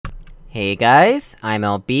Hey guys, I'm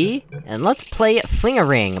LB, and let's play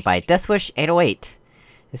Fling-A-Rang by DeathWish808.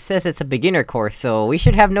 It says it's a beginner course, so we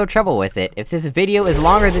should have no trouble with it. If this video is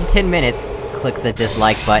longer than 10 minutes, click the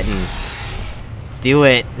dislike button. Do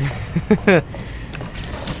it!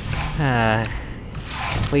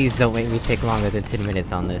 Please don't make me take longer than 10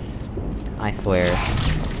 minutes on this. I swear.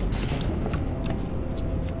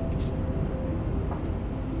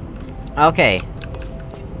 Okay.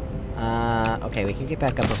 Okay, we can get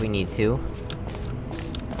back up if we need to.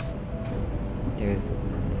 There's...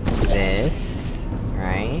 this...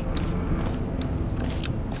 right?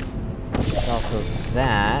 There's also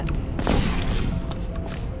that...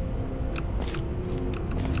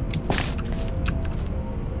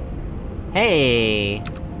 Hey!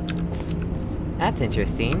 That's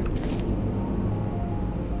interesting.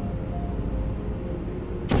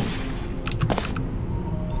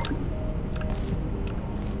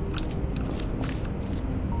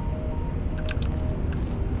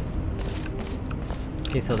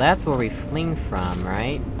 Okay, so that's where we fling from,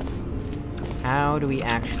 right? How do we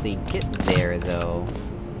actually get there, though?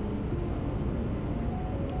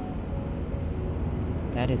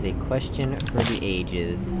 That is a question for the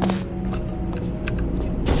ages.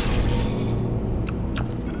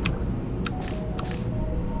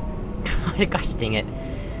 Gosh dang it.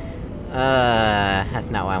 That's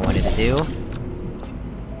not what I wanted to do.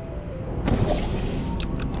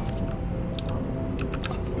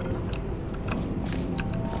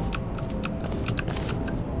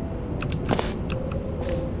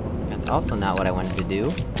 That's also not what I wanted to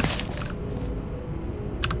do.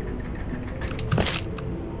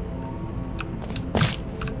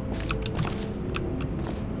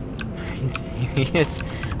 Are you serious?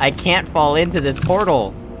 I can't fall into this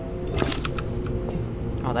portal!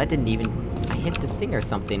 Oh, that didn't even... I hit the thing or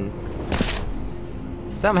something.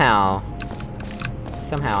 Somehow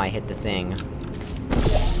I hit the thing.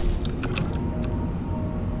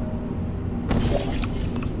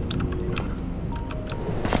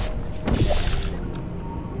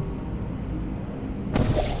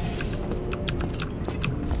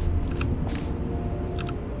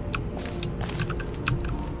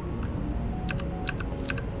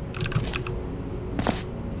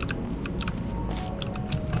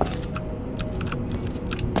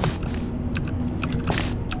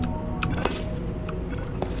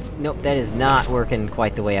 Nope, that is not working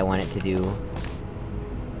quite the way I want it to do.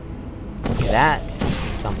 That is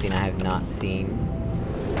something I have not seen.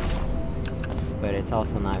 But it's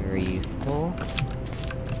also not very useful.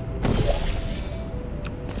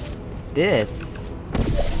 This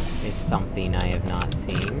is something I have not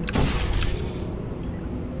seen.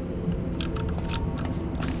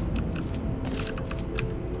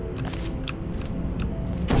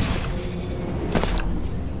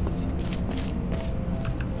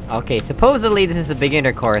 Okay, supposedly this is a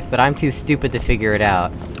beginner course, but I'm too stupid to figure it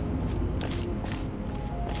out.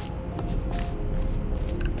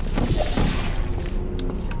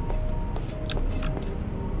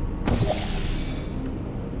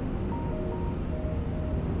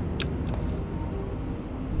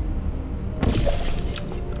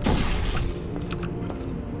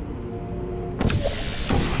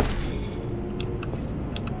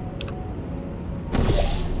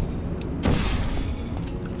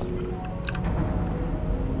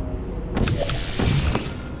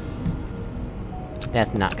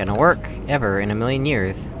 That's not gonna work, ever in a million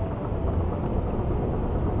years.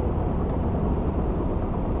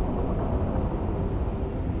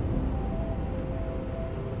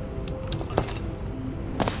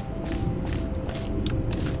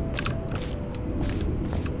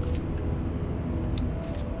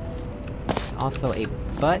 Also a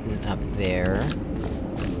button up there.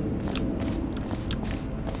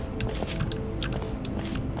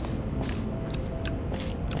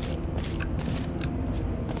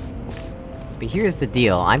 But here's the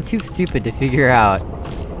deal, I'm too stupid to figure out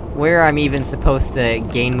where I'm even supposed to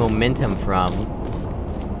gain momentum from.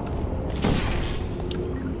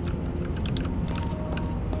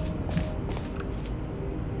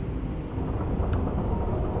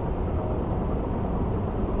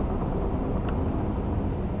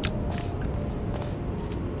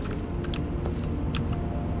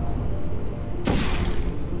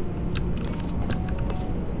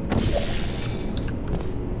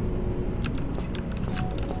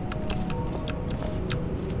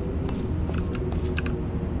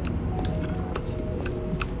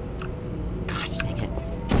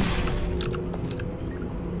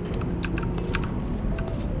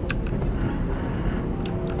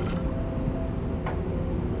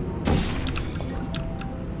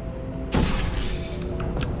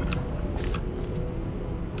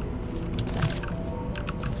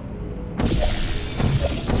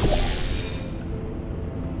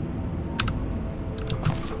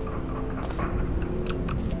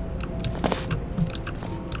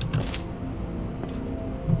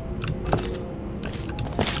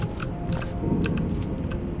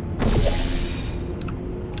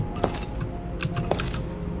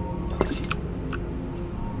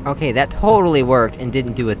 Okay, that totally worked and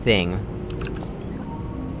didn't do a thing.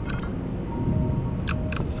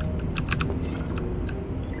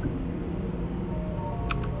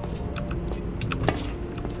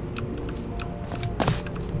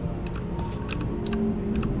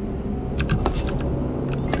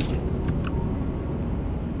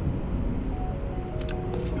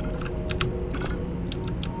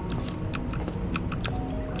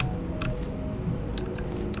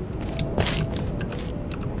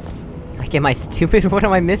 Am I stupid? What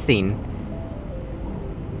am I missing?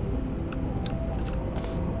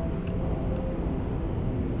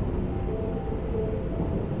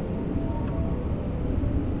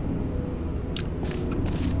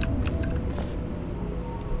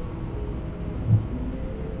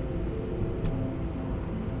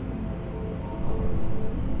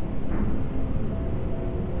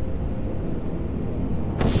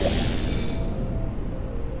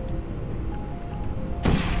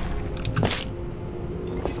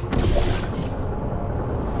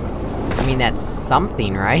 I mean, that's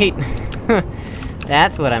something, right?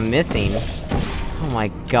 That's what I'm missing. Oh my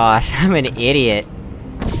gosh, I'm an idiot.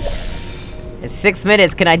 It's 6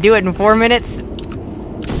 minutes, can I do it in 4 minutes?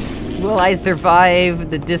 Will I survive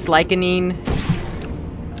the dislikening?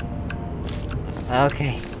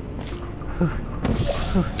 Okay. Whew.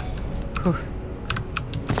 Whew. Whew.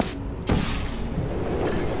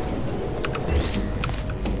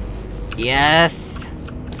 Yes!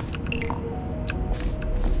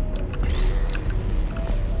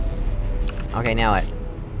 Okay, now what?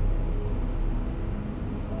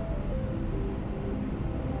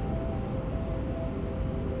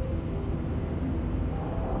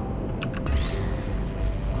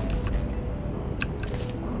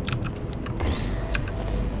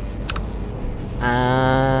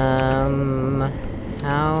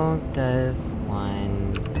 How does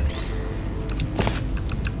one...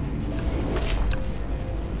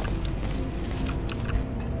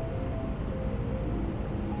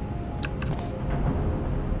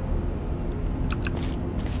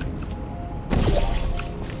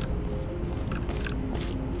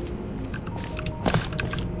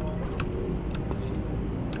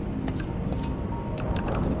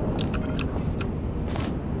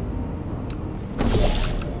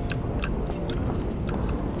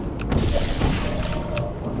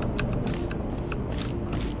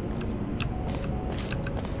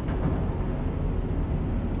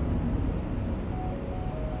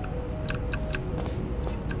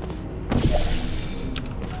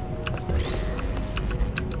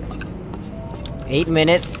 Eight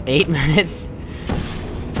minutes? 8 minutes?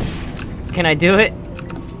 Can I do it?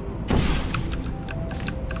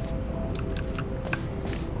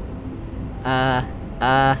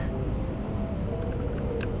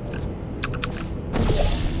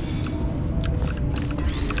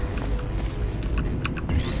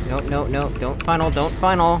 No, don't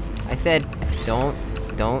funnel! I said,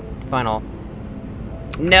 don't funnel.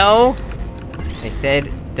 No! I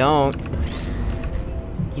said, don't.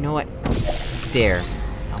 You know what? There.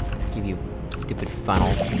 I'll give you stupid funnel.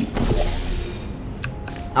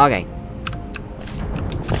 Okay.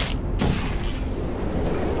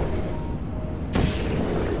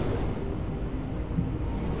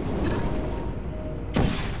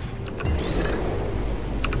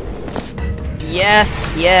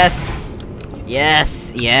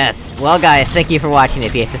 Yes! Well guys, thank you for watching.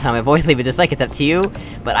 If you hate this on my voice, leave a dislike, it's up to you.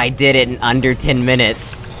 But I did it in under 10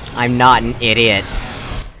 minutes. I'm not an idiot.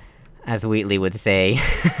 As Wheatley would say.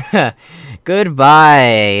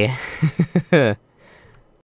 Goodbye!